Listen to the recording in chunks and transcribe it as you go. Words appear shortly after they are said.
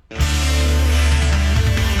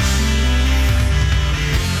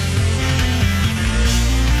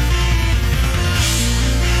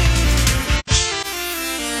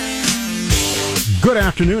Good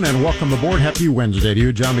afternoon and welcome aboard. Happy Wednesday to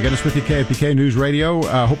you. John McGinness with you, KFPK News Radio.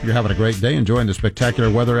 Hope you're having a great day, enjoying the spectacular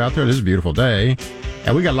weather out there. This is a beautiful day.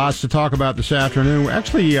 And we got lots to talk about this afternoon.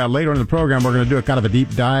 Actually, later in the program, we're going to do a kind of a deep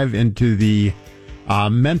dive into the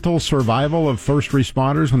mental survival of first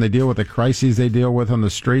responders when they deal with the crises they deal with on the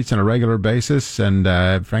streets on a regular basis. And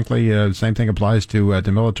frankly, the same thing applies to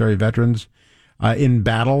military veterans in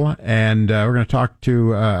battle. And we're going to talk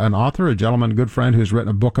to an author, a gentleman, a good friend, who's written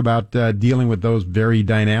a book about dealing with those very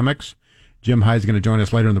dynamics. Jim Hyde is going to join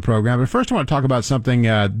us later in the program. But first, I want to talk about something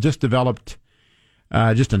just announced,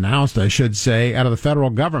 I should say, out of the federal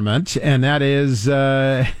government, and that is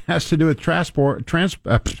has to do with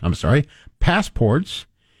passports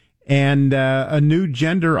and a new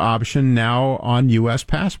gender option now on U.S.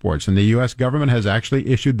 passports. And the U.S. government has actually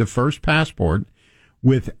issued the first passport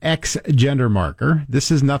with X gender marker. This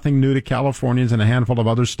is nothing new to Californians and a handful of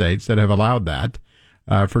other states that have allowed that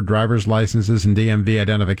for driver's licenses and DMV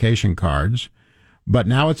identification cards. But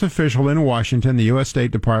now it's official in Washington. The U.S. State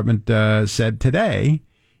Department said today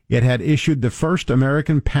it had issued the first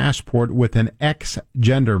American passport with an X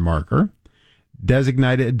gender marker,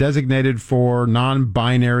 designated for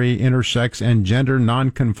non-binary, intersex, and gender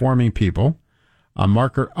non-conforming people, a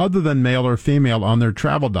marker other than male or female on their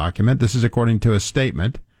travel document. This is according to a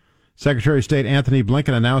statement. Secretary of State Anthony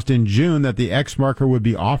Blinken announced in June that the X marker would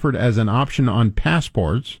be offered as an option on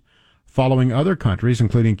passports, following other countries,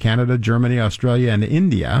 including Canada, Germany, Australia, and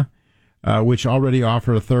India, which already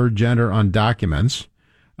offer a third gender on documents.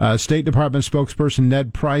 State Department spokesperson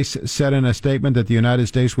Ned Price said in a statement that the United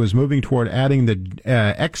States was moving toward adding the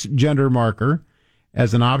X gender marker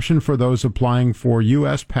as an option for those applying for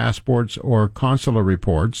U.S. passports or consular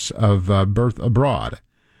reports of birth abroad.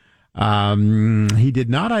 He did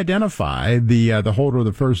not identify the holder of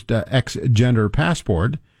the first X gender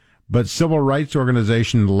passport, but civil rights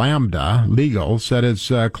organization Lambda Legal said its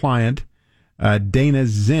client, Dana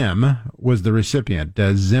Zim, was the recipient.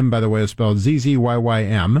 Zim, by the way, is spelled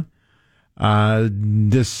Z-Z-Y-Y-M.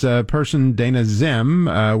 This person, Dana Zim,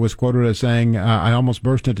 was quoted as saying, I almost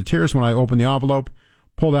burst into tears when I opened the envelope,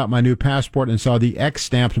 pulled out my new passport, and saw the X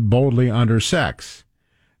stamped boldly under sex.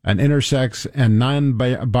 An intersex and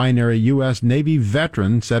non-binary U.S. Navy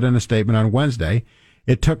veteran said in a statement on Wednesday,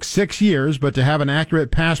 it took 6 years, but to have an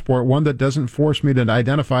accurate passport, one that doesn't force me to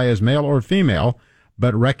identify as male or female,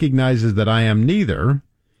 but recognizes that I am neither,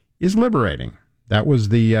 is liberating. That was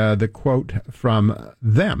the quote from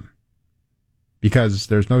them. Because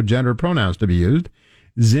there's no gender pronouns to be used.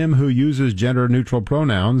 Zim, who uses gender-neutral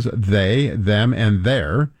pronouns, they, them, and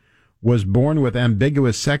their, was born with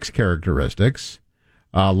ambiguous sex characteristics.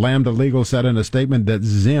 Lambda Legal said in a statement that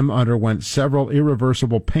Zim underwent several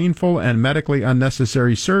irreversible, painful, and medically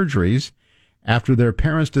unnecessary surgeries after their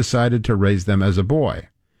parents decided to raise them as a boy.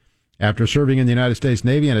 After serving in the United States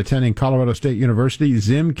Navy and attending Colorado State University,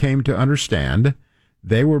 Zim came to understand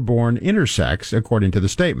they were born intersex, according to the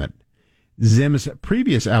statement. Zim's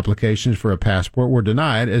previous applications for a passport were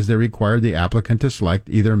denied as they required the applicant to select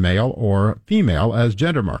either male or female as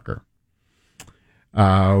gender marker.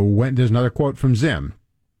 There's another quote from Zim.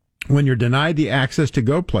 When you're denied the access to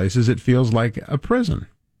go places, it feels like a prison.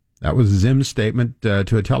 That was Zim's statement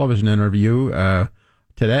to a television interview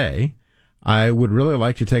today. I would really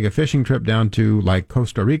like to take a fishing trip down to like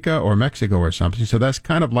Costa Rica or Mexico or something. So that's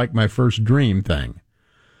kind of like my first dream thing.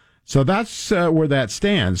 So that's where that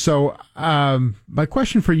stands. So my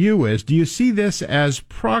question for you is, do you see this as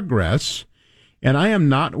progress? And I am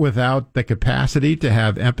not without the capacity to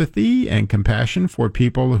have empathy and compassion for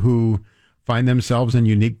people who find themselves in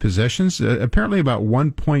unique positions. Apparently about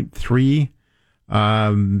 1.3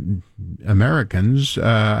 Americans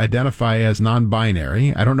identify as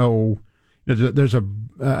non-binary. I don't know. There's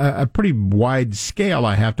a pretty wide scale,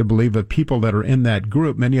 I have to believe, of people that are in that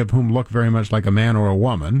group, many of whom look very much like a man or a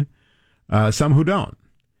woman, some who don't.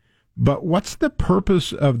 But what's the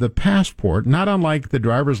purpose of the passport? Not unlike the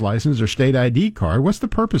driver's license or state ID card, what's the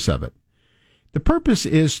purpose of it? The purpose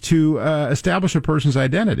is to establish a person's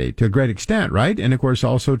identity to a great extent, right? And, of course,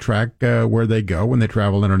 also track where they go when they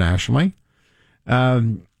travel internationally.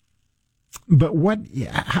 But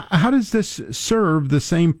how does this serve the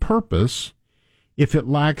same purpose if it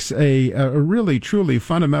lacks a really, truly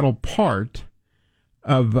fundamental part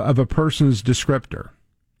of a person's descriptor?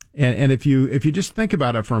 And if you just think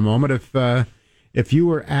about it for a moment, if you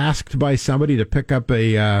were asked by somebody to pick up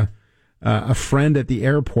a friend at the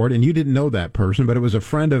airport and you didn't know that person, but it was a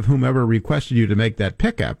friend of whomever requested you to make that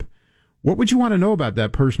pickup, what would you want to know about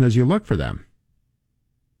that person as you look for them?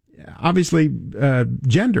 Obviously,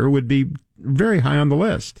 gender would be very high on the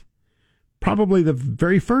list. Probably the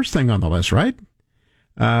very first thing on the list, right?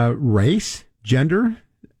 Race, gender,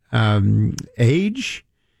 age,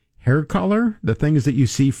 hair color, the things that you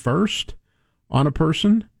see first on a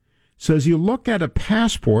person. So as you look at a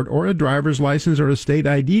passport or a driver's license or a state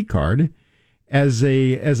ID card as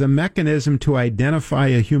a mechanism to identify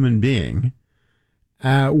a human being,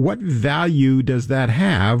 what value does that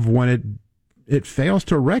have when it fails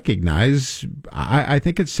to recognize, I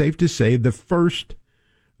think it's safe to say, the first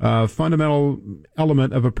fundamental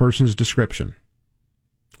element of a person's description?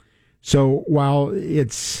 So while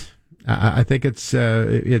I think it's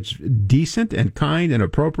decent and kind and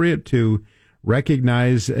appropriate to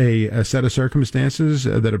recognize a set of circumstances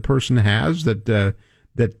that a person has that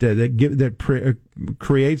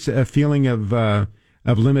creates a feeling of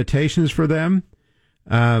limitations for them.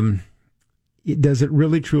 Does it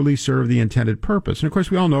really truly serve the intended purpose? And of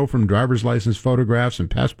course, we all know from driver's license photographs and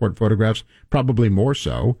passport photographs, probably more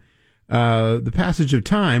so, the passage of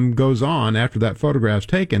time goes on after that photograph's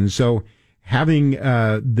taken. So having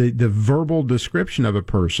the verbal description of a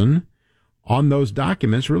person on those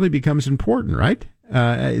documents really becomes important, right?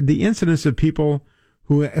 The incidence of people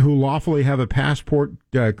who lawfully have a passport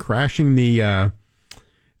crashing the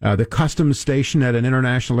customs station at an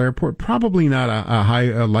international airport, probably not a high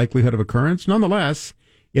likelihood of occurrence. Nonetheless,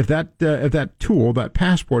 if that tool, that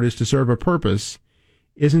passport, is to serve a purpose,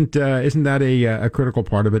 isn't that a critical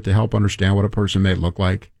part of it to help understand what a person may look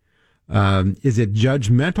like? Is it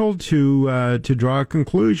judgmental to draw a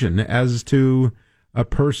conclusion as to a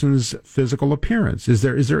person's physical appearance? Is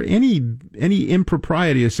there any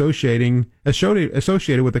impropriety associated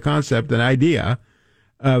with the concept, an idea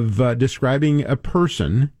of describing a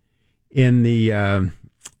person in the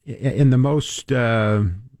most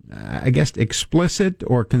I guess explicit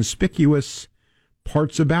or conspicuous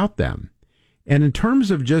parts about them? And in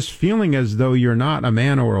terms of just feeling as though you're not a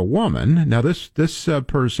man or a woman, now this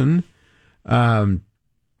person,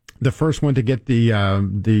 the first one to get the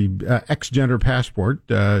X-gender passport,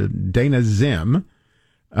 Dana Zim,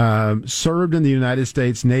 served in the United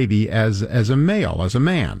States Navy as a male, as a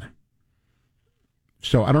man.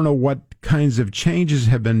 So I don't know what kinds of changes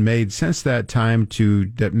have been made since that time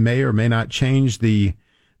that may or may not change the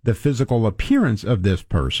physical appearance of this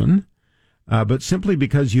person. But simply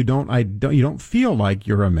because you don't feel like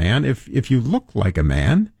you're a man, if you look like a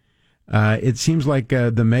man, it seems like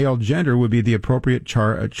the male gender would be the appropriate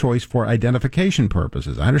choice for identification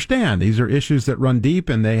purposes. I understand these are issues that run deep,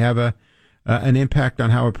 and they have an impact on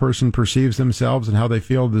how a person perceives themselves and how they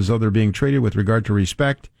feel as though they're being treated with regard to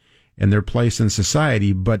respect and their place in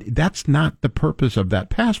society. But that's not the purpose of that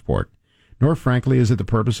passport, nor, frankly, is it the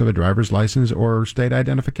purpose of a driver's license or state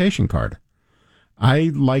identification card.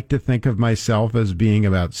 I like to think of myself as being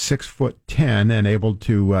about 6'10" and able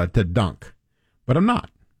to dunk, but I'm not.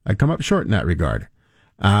 I come up short in that regard.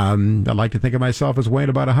 I like to think of myself as weighing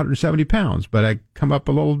about 170 pounds, but I come up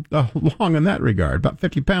a little long in that regard, about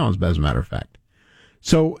 50 pounds, as a matter of fact.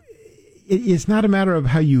 So it's not a matter of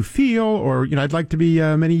how you feel, or I'd like to be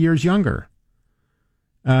many years younger,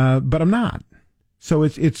 but I'm not. So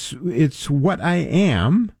it's what I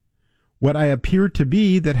am, what I appear to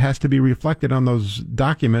be, that has to be reflected on those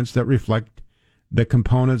documents that reflect the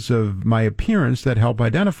components of my appearance that help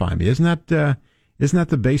identify me. Isn't that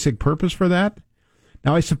the basic purpose for that?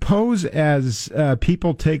 Now, I suppose as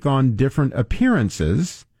people take on different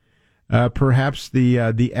appearances, perhaps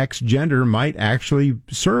the X gender might actually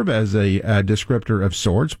serve as a descriptor of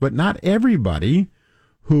sorts, but not everybody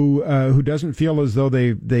who doesn't feel as though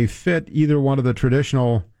they fit either one of the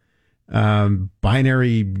traditional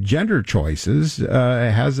binary gender choices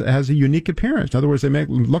has a unique appearance. In other words, they may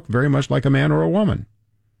look very much like a man or a woman.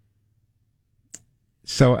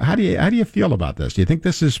 So how do you feel about this? Do you think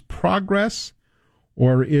this is progress,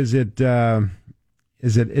 or is it an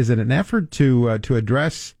effort to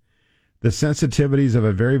address the sensitivities of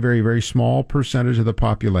a very, very, very small percentage of the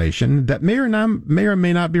population that may or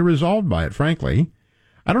may not be resolved by it? Frankly,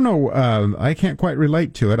 I don't know. I can't quite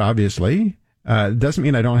relate to it. Obviously, it doesn't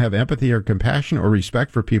mean I don't have empathy or compassion or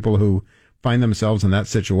respect for people who find themselves in that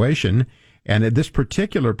situation. And this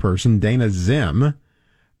particular person, Dana Zim,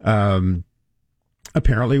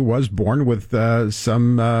 apparently was born with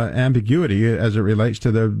some ambiguity as it relates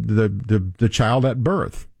to the child at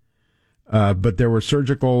birth. But there were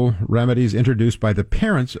surgical remedies introduced by the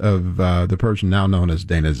parents of the person now known as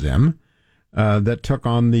Dana Zim that took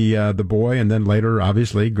on the boy, and then later,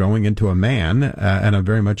 obviously, growing into a man and a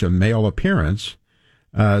very much a male appearance.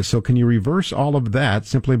 So can you reverse all of that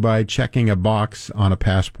simply by checking a box on a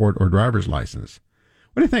passport or driver's license?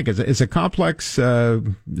 What do you think? It's a complex,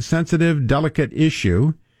 sensitive, delicate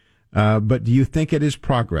issue, but do you think it is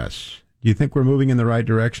progress? Do you think we're moving in the right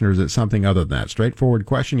direction, or is it something other than that? Straightforward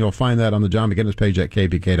question. You'll find that on the John McGinness page at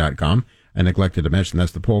kpk.com. I neglected to mention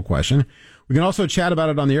that's the poll question. We can also chat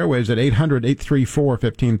about it on the airwaves at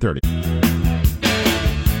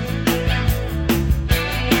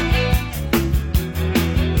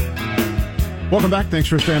 800-834-1530. Welcome back. Thanks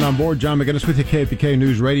for staying on board. John McGinness with you, KPK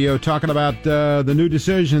News Radio, talking about the new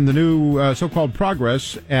decision, the new so-called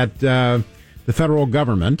progress at the federal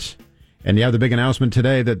government. And you have the big announcement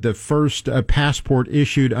today that the first passport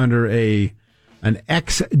issued under an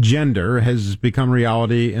X gender has become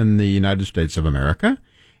reality in the United States of America.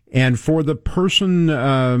 And for the person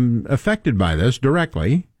affected by this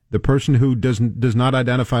directly, the person who does not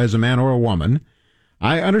identify as a man or a woman,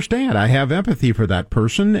 I understand. I have empathy for that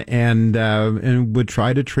person and would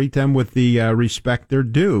try to treat them with the respect they're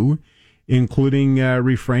due, including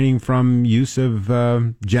refraining from use of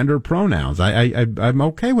gender pronouns. I'm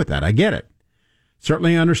okay with that. I get it.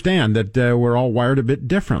 Certainly understand that we're all wired a bit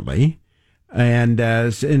differently, and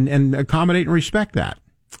accommodate and respect that.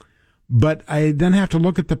 But I then have to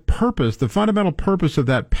look at the purpose, the fundamental purpose of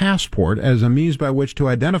that passport as a means by which to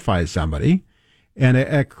identify somebody. And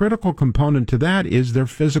a critical component to that is their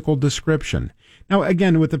physical description. Now,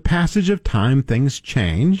 again, with the passage of time, things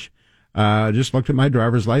change. Just looked at my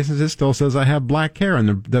driver's license. It still says I have black hair,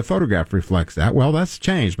 and the photograph reflects that. Well, that's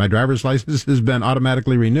changed. My driver's license has been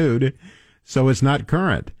automatically renewed, so it's not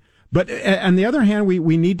current. But on the other hand,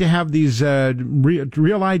 we need to have these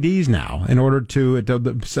real IDs now in order to,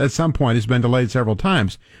 at some point, it's been delayed several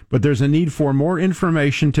times, but there's a need for more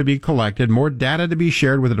information to be collected, more data to be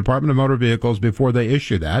shared with the Department of Motor Vehicles before they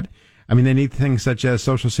issue that. I mean, they need things such as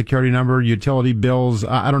Social Security number, utility bills.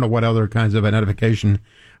 I don't know what other kinds of identification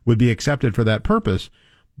would be accepted for that purpose.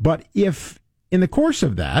 But if in the course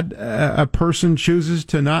of that, a person chooses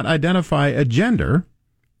to not identify a gender,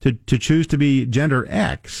 to choose to be gender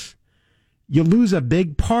X, you lose a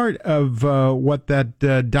big part of what that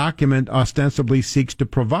document ostensibly seeks to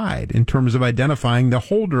provide in terms of identifying the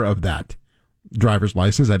holder of that driver's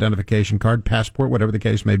license, identification card, passport, whatever the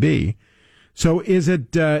case may be. So is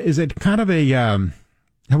it kind of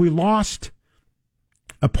have we lost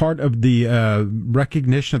a part of the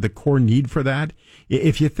recognition of the core need for that?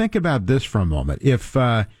 If you think about this for a moment, if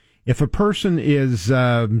a person is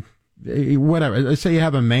whatever, let's say you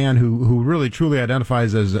have a man who really truly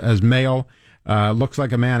identifies as male, looks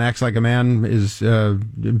like a man, acts like a man,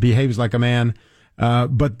 behaves like a man,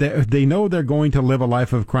 but they know they're going to live a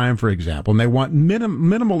life of crime, for example, and they want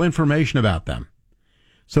minimal information about them.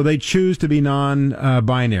 So they choose to be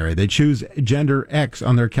non-binary. They choose gender X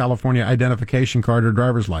on their California identification card or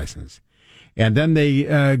driver's license. And then they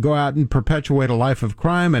go out and perpetuate a life of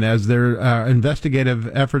crime, and as their investigative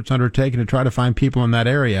efforts undertaken to try to find people in that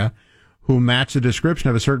area who match the description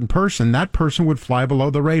of a certain person, that person would fly below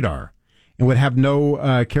the radar and would have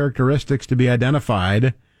no characteristics to be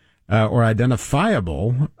identified or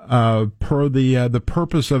identifiable per the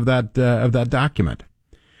purpose of that document.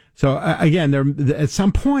 So again, at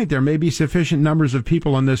some point there may be sufficient numbers of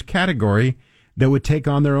people in this category that would take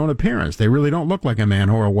on their own appearance. They really don't look like a man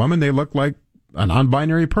or a woman; they look like a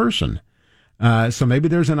non-binary person. So maybe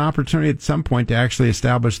there's an opportunity at some point to actually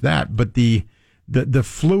establish that. But the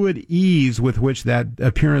fluid ease with which that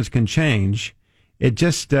appearance can change. It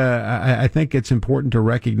just, I think it's important to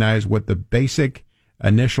recognize what the basic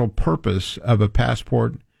initial purpose of a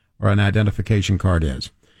passport or an identification card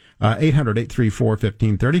is.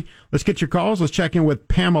 800-834-1530. Let's get your calls. Let's check in with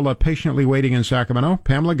Pamela, patiently waiting in Sacramento.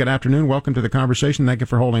 Pamela, good afternoon. Welcome to the conversation. Thank you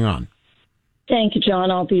for holding on. Thank you,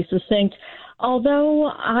 John. I'll be succinct. Although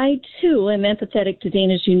I, too, am empathetic to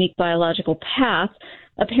Dana's unique biological path,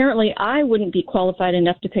 apparently I wouldn't be qualified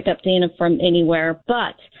enough to pick up Dana from anywhere.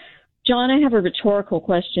 But, John, I have a rhetorical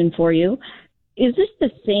question for you. Is this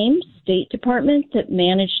the same State Department that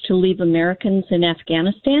managed to leave Americans in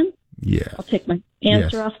Afghanistan? Yes. I'll take my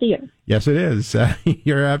answer off the air. Yes, it is.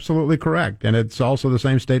 You're absolutely correct. And it's also the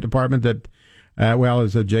same State Department that,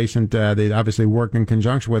 is adjacent. They obviously work in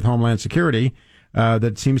conjunction with Homeland Security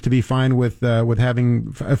that seems to be fine with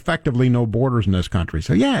having effectively no borders in this country.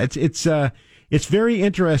 So, yeah, it's very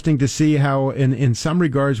interesting to see how in some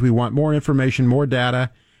regards we want more information, more data,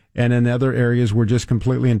 and in other areas we're just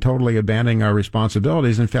completely and totally abandoning our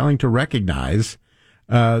responsibilities and failing to recognize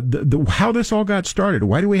how this all got started.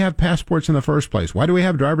 Why do we have passports in the first place? Why do we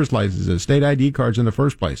have driver's licenses, state ID cards in the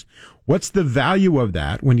first place? What's the value of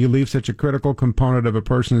that when you leave such a critical component of a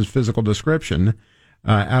person's physical description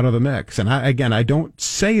out of the mix? And I don't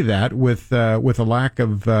say that with a lack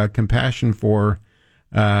of compassion for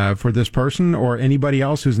this person or anybody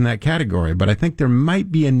else who's in that category. But I think there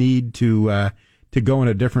might be a need to to go in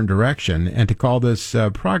a different direction, and to call this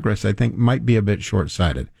progress, I think, might be a bit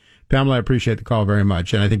short-sighted. Pamela, I appreciate the call very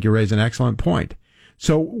much, and I think you raise an excellent point.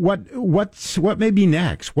 So what may be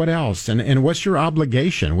next? What else? And what's your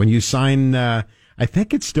obligation when you sign? I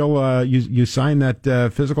think it's still you sign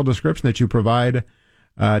that physical description that you provide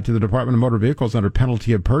to the Department of Motor Vehicles under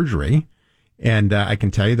penalty of perjury. And I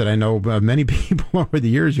can tell you that I know many people over the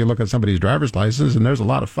years. You look at somebody's driver's license, and there's a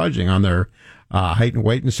lot of fudging on their height and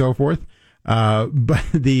weight and so forth. But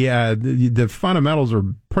the fundamentals are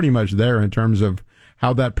pretty much there in terms of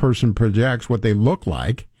how that person projects what they look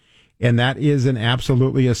like. And that is an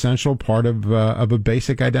absolutely essential part of a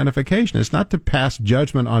basic identification. It's not to pass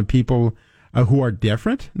judgment on people who are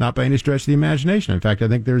different, not by any stretch of the imagination. In fact, I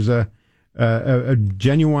think there's a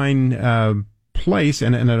genuine place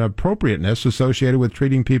and an appropriateness associated with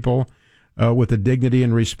treating people with the dignity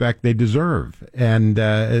and respect they deserve. And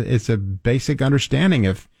it's a basic understanding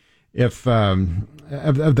of the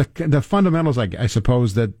fundamentals, I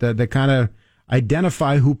suppose, that kind of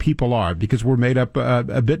identify who people are, because we're made up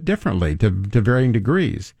a bit differently to varying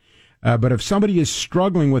degrees. But if somebody is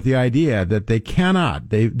struggling with the idea that they can't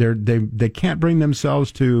bring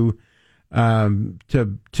themselves to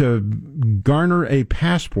garner a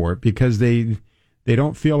passport because they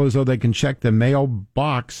don't feel as though they can check the mail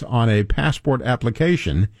box on a passport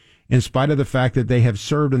application, in spite of the fact that they have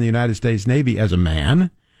served in the United States Navy as a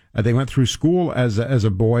man, they went through school as a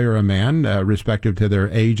boy or a man, respective to their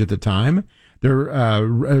age at the time.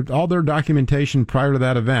 All their documentation prior to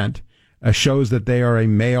that event shows that they are a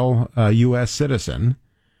male U.S. citizen.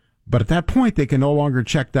 But at that point, they can no longer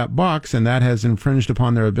check that box, and that has infringed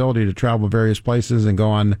upon their ability to travel various places and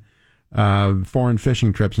go on foreign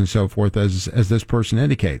fishing trips and so forth, as this person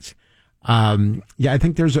indicates. I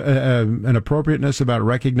think there's an appropriateness about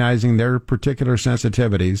recognizing their particular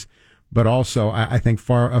sensitivities, but also I think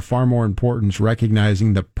far more importance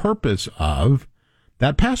recognizing the purpose of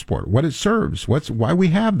that passport, what it serves, why we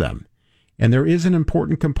have them. And there is an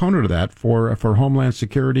important component of that for Homeland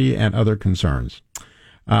Security and other concerns.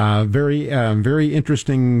 Very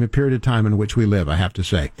interesting period of time in which we live, I have to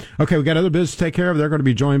say. Okay, we've got other business to take care of. They're going to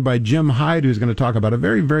be joined by Jim Hyde, who's going to talk about a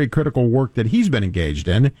very, very critical work that he's been engaged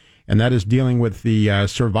in, and that is dealing with the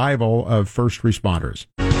survival of first responders.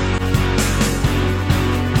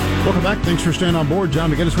 Welcome back. Thanks for staying on board.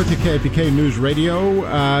 John McGinness with you, KPK News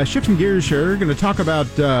Radio. Shifting gears here, we're going to talk about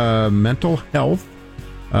mental health,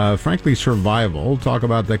 frankly, survival. Talk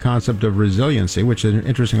about the concept of resiliency, which,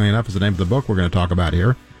 interestingly enough, is the name of the book we're going to talk about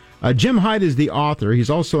here. Jim Hyde is the author.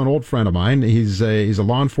 He's also an old friend of mine. He's a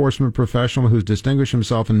law enforcement professional who's distinguished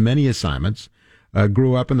himself in many assignments.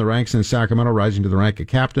 Grew up in the ranks in Sacramento, rising to the rank of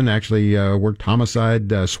captain. Actually worked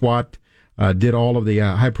homicide, SWAT. Did all of the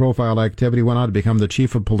high-profile activity, went on to become the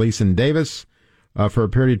chief of police in Davis for a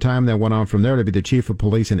period of time, then went on from there to be the chief of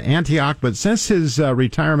police in Antioch. But since his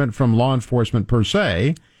retirement from law enforcement per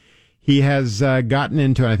se, he has gotten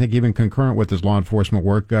into, and I think even concurrent with his law enforcement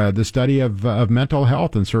work, the study of mental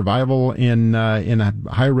health and survival in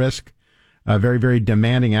high-risk, very, very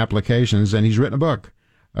demanding applications. And he's written a book,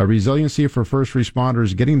 Resiliency for First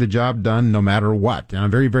Responders, Getting the Job Done No Matter What. And I'm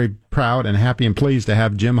very, very proud and happy and pleased to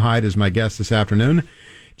have Jim Hyde as my guest this afternoon.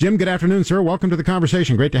 Jim, good afternoon, sir. Welcome to the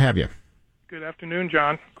conversation. Great to have you. Good afternoon,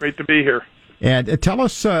 John. Great to be here. And tell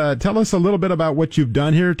us a little bit about what you've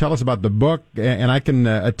done here. Tell us about the book, and I can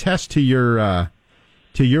attest to your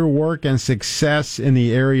work and success in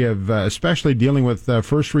the area of especially dealing with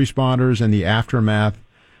first responders and the aftermath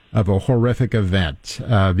of a horrific event,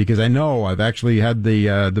 because I know I've actually had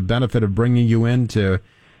the benefit of bringing you in to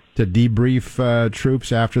debrief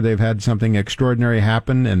troops after they've had something extraordinary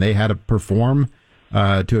happen and they had to perform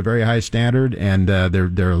to a very high standard, and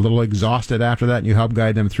they're a little exhausted after that, and you help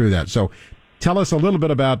guide them through that. So tell us a little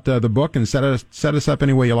bit about the book and set us up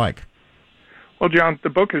any way you like. Well, John, the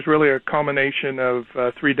book is really a culmination of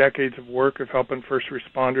 3 decades of work of helping first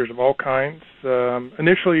responders of all kinds.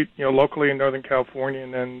 Initially, locally in Northern California,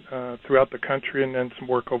 and then throughout the country, and then some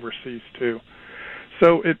work overseas too.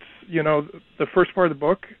 So it's the first part of the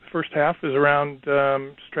book, the first half, is around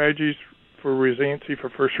strategies for resiliency for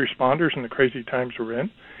first responders in the crazy times we're in.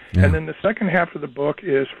 Yeah. And then the second half of the book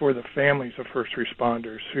is for the families of first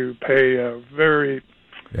responders who pay a very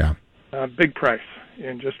big price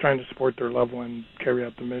in just trying to support their loved one and carry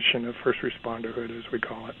out the mission of first responderhood, as we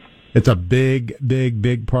call it. It's a big, big,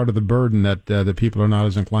 big part of the burden that the people are not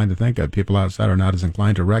as inclined to think of. People outside are not as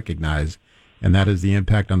inclined to recognize, and that is the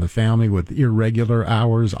impact on the family with irregular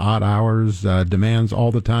hours, odd hours, demands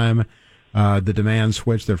all the time, the demand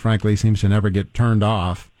switch that frankly seems to never get turned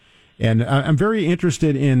off. And I'm very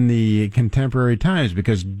interested in the contemporary times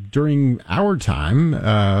because during our time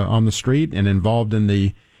on the street and involved in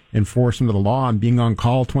the enforcement of the law and being on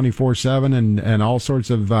call 24/7 and all sorts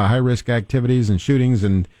of high-risk activities and shootings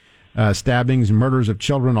and stabbings and murders of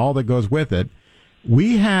children, all that goes with it,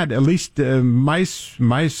 we had, at least my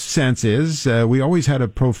sense is, we always had a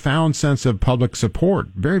profound sense of public support,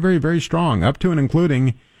 very, very, very strong, up to and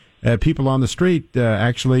including people on the street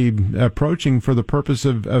actually approaching for the purpose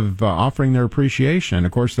of offering their appreciation.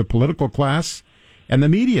 Of course, the political class and the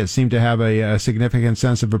media seem to have a significant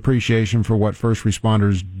sense of appreciation for what first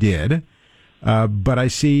responders did. But I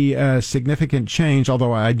see significant change,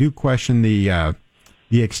 although I do question the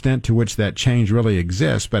extent to which that change really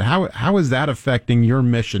exists. But how is that affecting your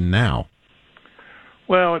mission now?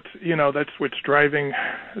 Well, that's what's driving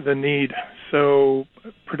the need. So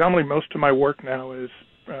predominantly most of my work now is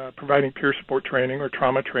providing peer support training or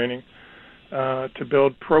trauma training to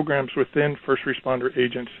build programs within first responder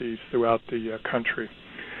agencies throughout the country.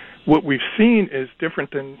 What we've seen is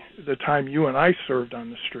different than the time you and I served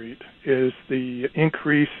on the street, is the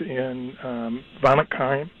increase in violent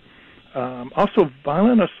crime, also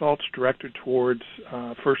violent assaults directed towards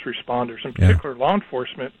first responders, in particular law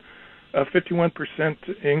enforcement. A 51%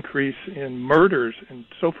 increase in murders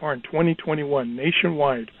so far in 2021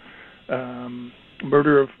 nationwide,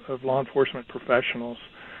 murder of law enforcement professionals.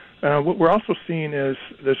 What we're also seeing is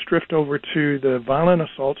this drift over to the violent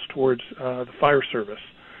assaults towards the fire service.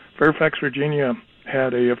 Fairfax, Virginia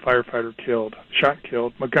had a firefighter shot and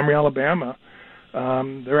killed. Montgomery, Alabama,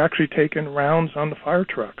 they're actually taking rounds on the fire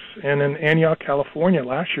trucks. And in Antioch, California,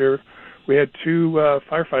 last year, we had two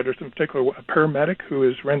firefighters, in particular a paramedic who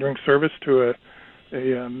was rendering service to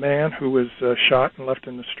a man who was shot and left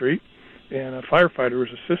in the street, and a firefighter was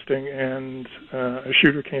assisting, and a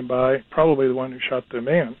shooter came by, probably the one who shot the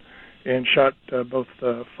man, and shot both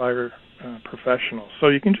fire professionals. So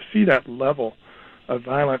you can just see that level of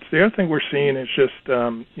violence. The other thing we're seeing is just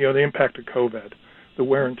the impact of COVID, the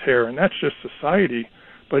wear and tear, and that's just society,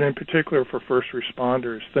 but in particular for first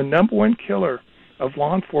responders. The number one killer of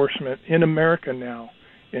law enforcement in America now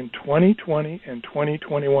in 2020 and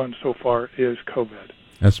 2021 so far is COVID.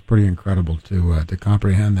 That's pretty incredible to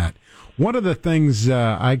comprehend that. One of the things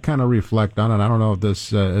I kind of reflect on, and I don't know if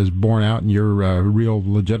this is borne out in your real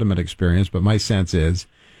legitimate experience, but my sense is,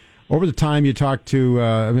 over the time you talk to,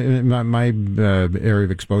 my area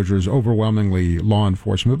of exposure is overwhelmingly law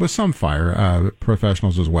enforcement, but some fire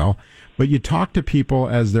professionals as well. But you talk to people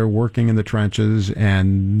as they're working in the trenches,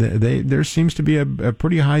 and there seems to be a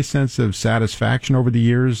pretty high sense of satisfaction over the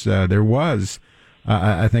years. There was,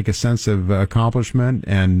 I think, a sense of accomplishment,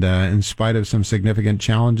 and in spite of some significant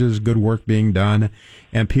challenges, good work being done.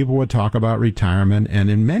 And people would talk about retirement, and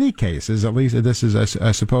in many cases, at least this is,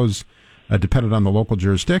 I suppose, dependent on the local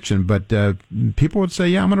jurisdiction, but people would say,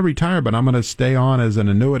 yeah, I'm going to retire, but I'm going to stay on as an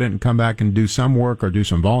annuitant and come back and do some work or do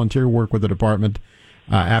some volunteer work with the department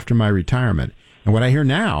after my retirement. And what I hear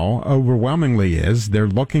now overwhelmingly is they're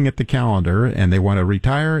looking at the calendar and they want to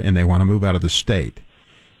retire and they want to move out of the state.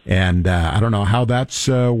 And I don't know how that's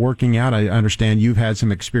working out. I understand you've had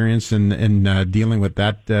some experience in dealing with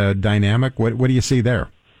that dynamic. What do you see there?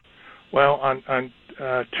 Well, on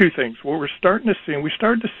two things. What we're starting to see, and we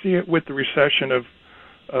started to see it with the recession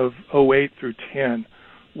of 08 through 10,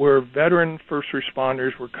 where veteran first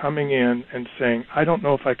responders were coming in and saying, I don't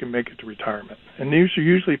know if I can make it to retirement. And these are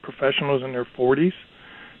usually professionals in their 40s,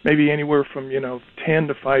 maybe anywhere from 10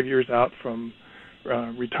 to 5 years out from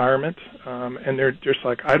retirement, and they're just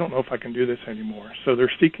like, I don't know if I can do this anymore. So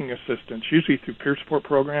they're seeking assistance, usually through peer support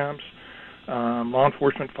programs, law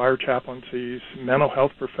enforcement, fire chaplaincies, mental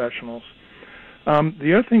health professionals.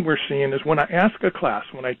 The other thing we're seeing is when I ask a class,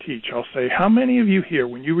 when I teach, I'll say, how many of you here,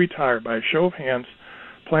 when you retire, by a show of hands,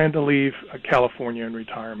 plan to leave California in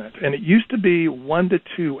retirement? And it used to be 1 to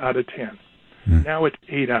 2 out of 10. Now it's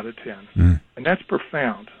 8 out of 10. And that's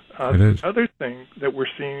profound. The other thing that we're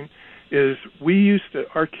seeing is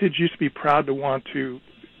our kids used to be proud to want to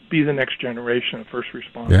be the next generation of first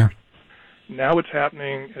responders. Yeah. Now what's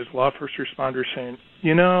happening is law first responders saying,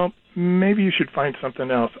 maybe you should find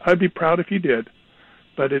something else. I'd be proud if you did,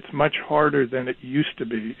 but it's much harder than it used to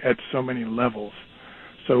be at so many levels.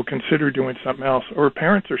 So consider doing something else. Or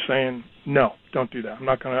parents are saying, no, don't do that. I'm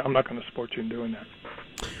not gonna support you in doing that.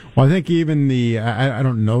 Well, I think even I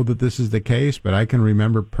don't know that this is the case, but I can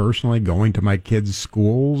remember personally going to my kids'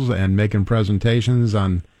 schools and making presentations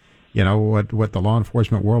on, what the law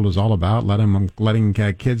enforcement world is all about, letting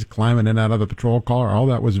kids climb in and out of the patrol car. All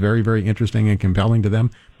that was very, very interesting and compelling to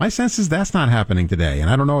them. My sense is that's not happening today. And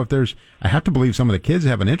I don't know if I have to believe some of the kids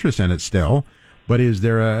have an interest in it still, But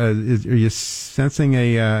are you sensing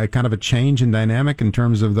a kind of a change in dynamic in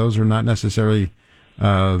terms of those who are not necessarily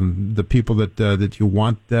the people that you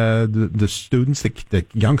want the students, the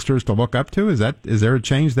youngsters to look up to? Is there a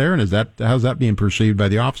change there, and how's that being perceived by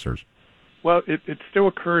the officers? Well, it still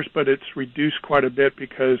occurs, but it's reduced quite a bit,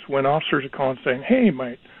 because when officers are calling saying, "Hey,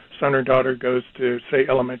 my son or daughter goes to, say,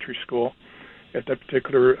 elementary school at that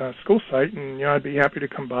particular school site, and I'd be happy to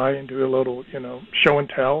come by and do a little show and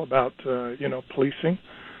tell about policing,"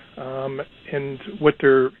 and what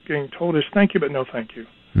they're getting told is, "Thank you, but no thank you."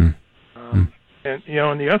 And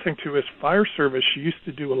and the other thing too is fire service used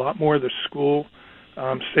to do a lot more of the school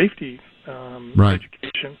safety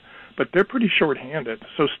education, but they're pretty short-handed.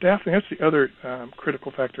 So staffing, that's the other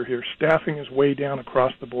critical factor here. Staffing is way down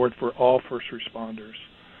across the board for all first responders.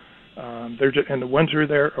 And the ones who are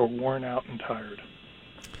there are worn out and tired.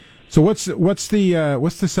 So what's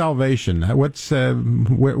the salvation?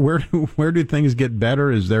 Where do things get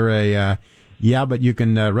better? Is there a but you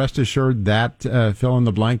can rest assured that fill in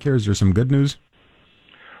the blank here? Is there some good news?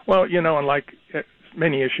 Well, and like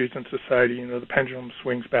many issues in society, the pendulum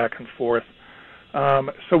swings back and forth.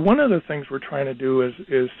 So one of the things we're trying to do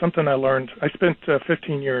is something I learned. I spent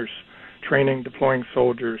 15 years training, deploying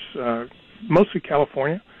soldiers, mostly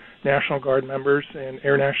California, National Guard members and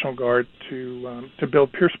Air National Guard to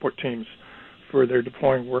build peer support teams for their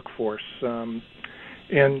deploying workforce.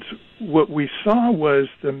 And what we saw was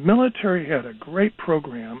the military had a great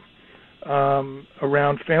program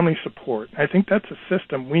around family support. I think that's a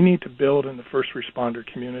system we need to build in the first responder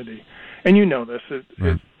community. And this,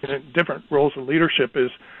 in different roles of leadership,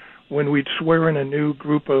 is when we'd swear in a new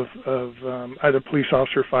group of either police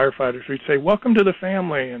officer, firefighters, we'd say, "Welcome to the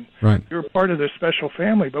family," and you're a part of this special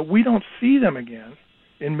family. But we don't see them again,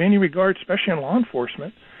 in many regards, especially in law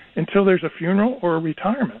enforcement, until there's a funeral or a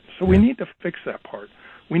retirement. So we need to fix that part.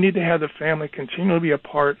 We need to have the family continually be a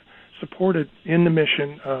part, supported in the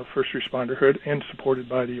mission of first responderhood and supported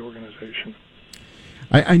by the organization.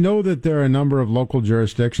 I know that there are a number of local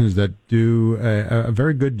jurisdictions that do a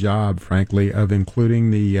very good job, frankly, of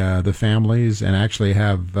including the families, and actually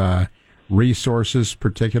have resources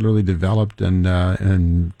particularly developed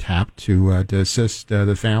and tapped to assist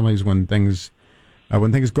the families when things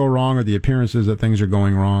go wrong, or the appearances that things are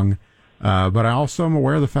going wrong. But I also am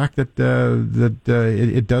aware of the fact that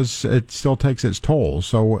it still takes its toll.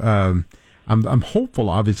 So I'm hopeful,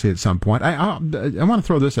 obviously, at some point. I want to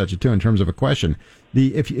throw this at you too in terms of a question.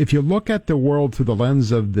 If you look at the world through the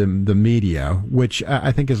lens of the media, which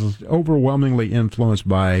I think is overwhelmingly influenced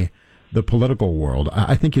by the political world,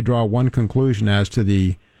 I think you draw one conclusion as to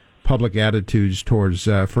the public attitudes towards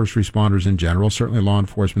first responders in general, certainly law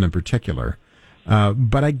enforcement in particular.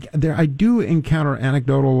 But I do encounter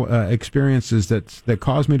anecdotal experiences that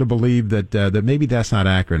cause me to believe that maybe that's not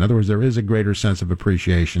accurate. In other words, there is a greater sense of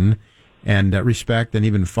appreciation and respect and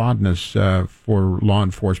even fondness for law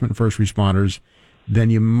enforcement, first responders,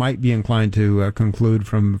 than you might be inclined to conclude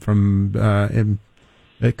from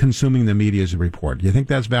consuming the media's report. Do you think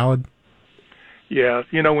that's valid? Yeah,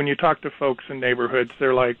 when you talk to folks in neighborhoods,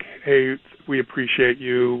 they're like, "Hey, we appreciate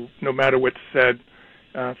you, no matter what's said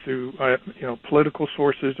through political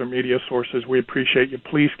sources or media sources. We appreciate you.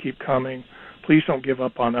 Please keep coming. Please don't give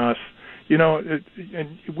up on us."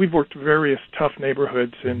 And we've worked various tough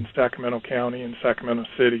neighborhoods in Sacramento County and Sacramento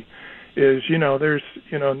City. There's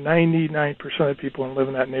 99% of people who live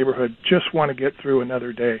in that neighborhood just want to get through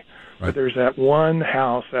another day. Right. But there's that one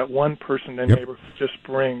house, that one person in the neighborhood just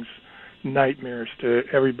brings nightmares to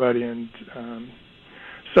everybody. And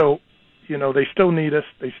so they still need us.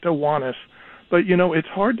 They still want us. But, it's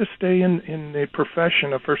hard to stay in the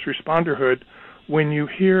profession of first responderhood when you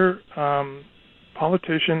hear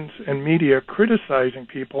politicians and media criticizing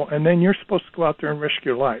people, and then you're supposed to go out there and risk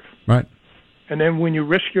your life. Right. And then when you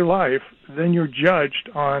risk your life, then you're judged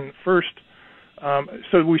on first.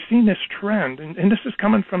 So we've seen this trend, and this is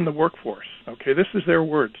coming from the workforce. Okay, this is their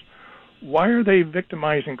words. Why are they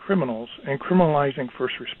victimizing criminals and criminalizing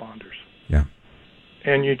first responders? Yeah.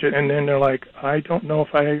 And then they're like, "I don't know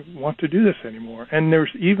if I want to do this anymore." And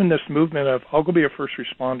there's even this movement of, "I'll go be a first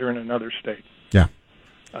responder in another state." Yeah.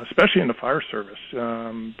 Especially in the fire service.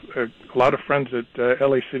 A lot of friends at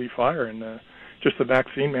LA City Fire and just the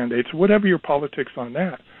vaccine mandates, whatever your politics on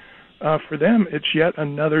that. For them, it's yet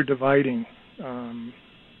another dividing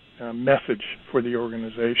message for the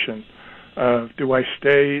organization. Do I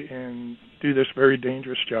stay and do this very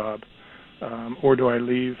dangerous job? Or do I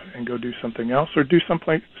leave and go do something else, or do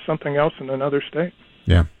something else in another state?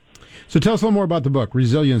 Yeah. So tell us a little more about the book,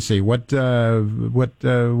 Resiliency. What does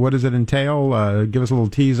it entail? Give us a little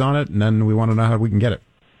tease on it, and then we want to know how we can get it.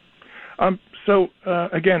 So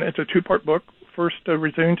again, it's a two-part book. first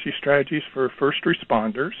resiliency strategies for first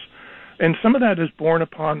responders. And some of that is born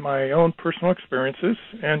upon my own personal experiences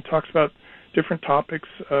and talks about different topics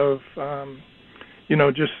of,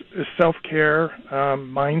 just self-care,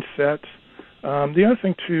 mindset. The other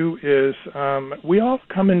thing, too, is we all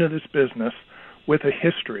come into this business with a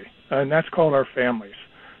history, and that's called our families.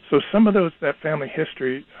 So some of that family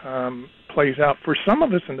history plays out for some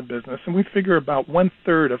of us in the business, and we figure about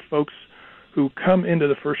 1/3 of folks who come into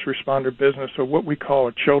the first responder business are what we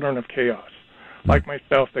call children of chaos. Like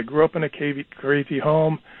myself, they grew up in a crazy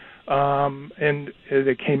home, and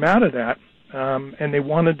they came out of that, and they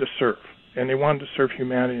wanted to serve. And they wanted to serve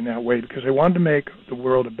humanity in that way because they wanted to make the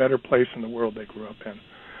world a better place than the world they grew up in.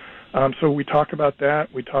 So we talk about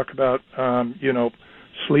that. We talk about,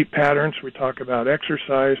 sleep patterns. We talk about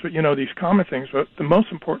exercise. But, these common things. But the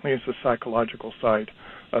most importantly is the psychological side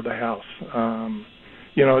of the house. A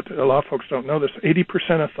lot of folks don't know this.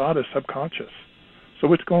 80% of thought is subconscious. So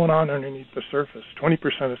what's going on underneath the surface?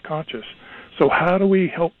 20% is conscious. So how do we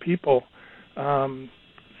help people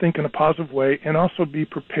think in a positive way and also be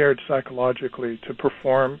prepared psychologically to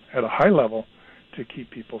perform at a high level to keep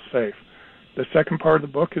people safe? The second part of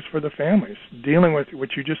the book is for the families, dealing with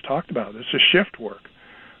what you just talked about. It's a shift work.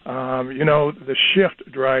 The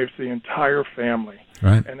shift drives the entire family.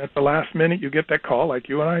 Right. And at the last minute, you get that call, like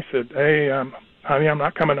you and I said, hey, honey, I'm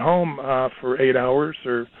not coming home for 8 hours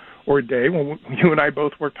or a day. When you and I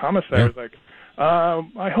both worked homicide, I was like,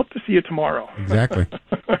 I hope to see you tomorrow. Exactly.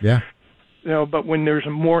 Yeah. But when there's a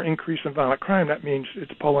more increase in violent crime, that means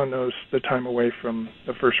it's pulling the time away from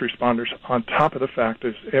the first responders. On top of the fact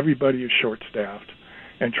is everybody is short-staffed,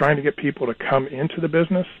 and trying to get people to come into the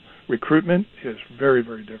business, recruitment is very,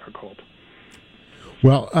 very difficult.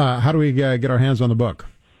 Well, how do we get our hands on the book?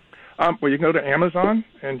 You can go to Amazon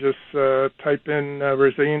and just type in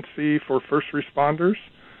Resiliency for First Responders.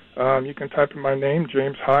 You can type in my name,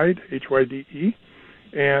 James Hyde, Hyde,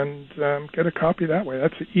 and get a copy that way.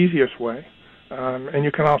 That's the easiest way. And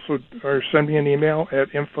you can also send me an email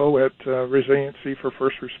at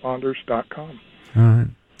info@resiliencyforfirstresponders.com. All right.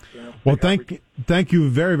 Well, thank you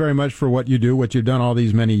very, very much for what you do, what you've done all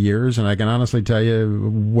these many years. And I can honestly tell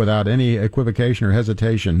you, without any equivocation or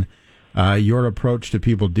hesitation, your approach to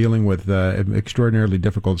people dealing with extraordinarily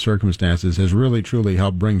difficult circumstances has really, truly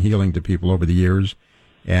helped bring healing to people over the years.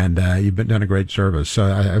 And you've done a great service. So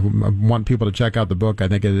I want people to check out the book. I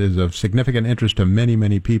think it is of significant interest to many,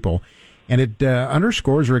 many people. And it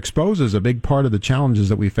underscores or exposes a big part of the challenges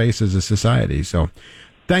that we face as a society. So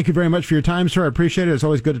thank you very much for your time, sir. I appreciate it. It's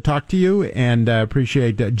always good to talk to you. And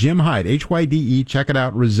appreciate Jim Hyde, Hyde. Check it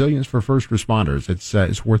out, Resilience for First Responders.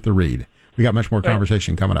 It's worth the read. We got much more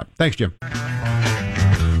conversation coming up. Thanks, Jim.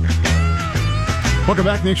 Welcome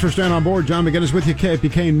back. Thanks for staying on board. John McGinness with you,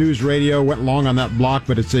 KPK News Radio. Went long on that block,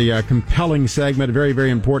 but it's a compelling segment. Very,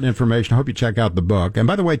 very important information. I hope you check out the book. And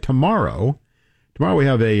by the way, tomorrow we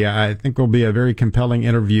have I think will be a very compelling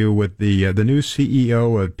interview with the new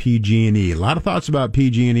CEO of PG&E. A lot of thoughts about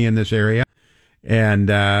PG&E in this area, and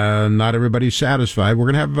not everybody's satisfied.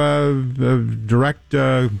 We're going to have a direct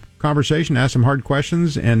conversation, ask some hard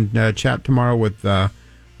questions, and chat tomorrow with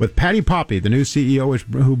Patty Poppy, the new CEO,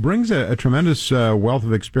 who brings a tremendous wealth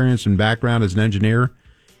of experience and background as an engineer.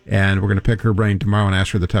 And we're going to pick her brain tomorrow and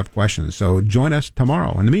ask her the tough questions. So join us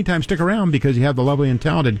tomorrow. In the meantime, stick around because you have the lovely and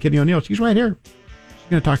talented Kitty O'Neill. She's right here. She's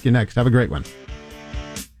going to talk to you next. Have a great one.